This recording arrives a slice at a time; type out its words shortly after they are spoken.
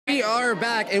We are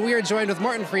back, and we are joined with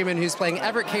Martin Freeman, who's playing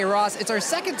Everett K. Ross. It's our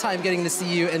second time getting to see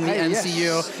you in the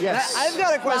MCU. Yes. I've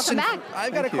got a question. Welcome back.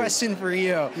 I've got a question for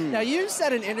you. Now, you've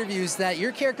said in interviews that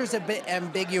your character's a bit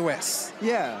ambiguous.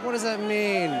 Yeah. What does that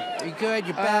mean? Are you good?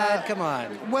 You bad? Come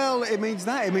on. Well, it means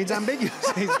that. It means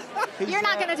ambiguous. You're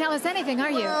not going to tell us anything,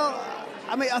 are you? Well,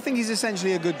 I mean, I think he's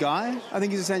essentially a good guy. I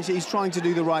think he's trying to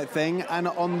do the right thing, and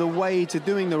on the way to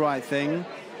doing the right thing,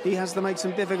 he has to make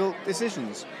some difficult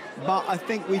decisions. But I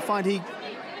think we find he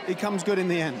comes good in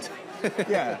the end.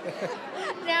 Yeah.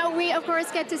 Now, we, of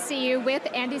course, get to see you with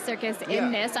Andy Serkis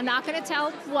in this. I'm not going to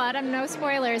tell what, no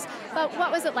spoilers, but what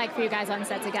was it like for you guys on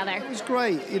set together? It was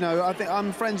great. You know, I think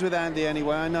I'm friends with Andy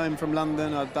anyway. I know him from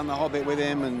London. I've done The Hobbit with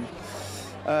him, and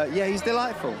yeah, he's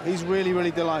delightful. He's really,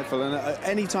 really delightful. And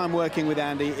any time working with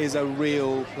Andy is a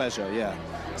real pleasure, yeah.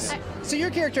 So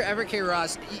your character, Everett K.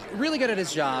 Ross, really good at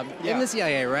his job in the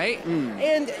CIA, right?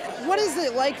 And what is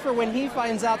it like for when he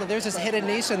finds out that there's this hidden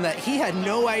nation that he had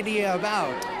no idea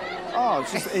about? Oh,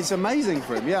 it's amazing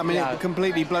for him. Yeah, I mean, it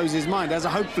completely blows his mind, as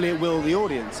hopefully it will the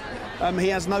audience. He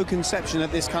has no conception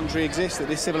that this country exists, that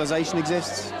this civilization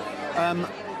exists.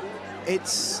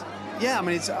 Yeah, I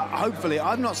mean, it's hopefully,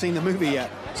 I've not seen the movie yet,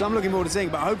 so I'm looking forward to seeing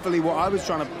it, but hopefully what I was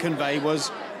trying to convey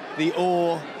was the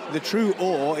awe, the true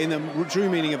awe, in the true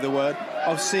meaning of the word,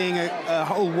 of seeing a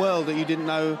whole world that you didn't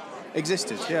know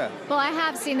existed, yeah. Well, I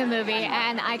have seen the movie,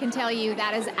 and I can tell you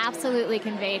that is absolutely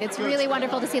conveyed. It's really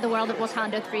wonderful to see the world of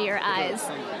Wakanda through your eyes.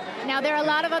 Now, there are a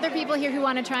lot of other people here who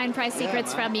want to try and pry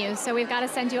secrets from you, so we've got to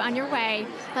send you on your way.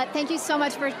 But thank you so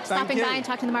much for stopping by and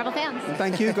talking to the Marvel fans. And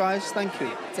thank you, guys. Thank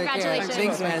you. Congratulations.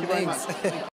 Thanks, man.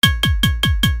 Thanks.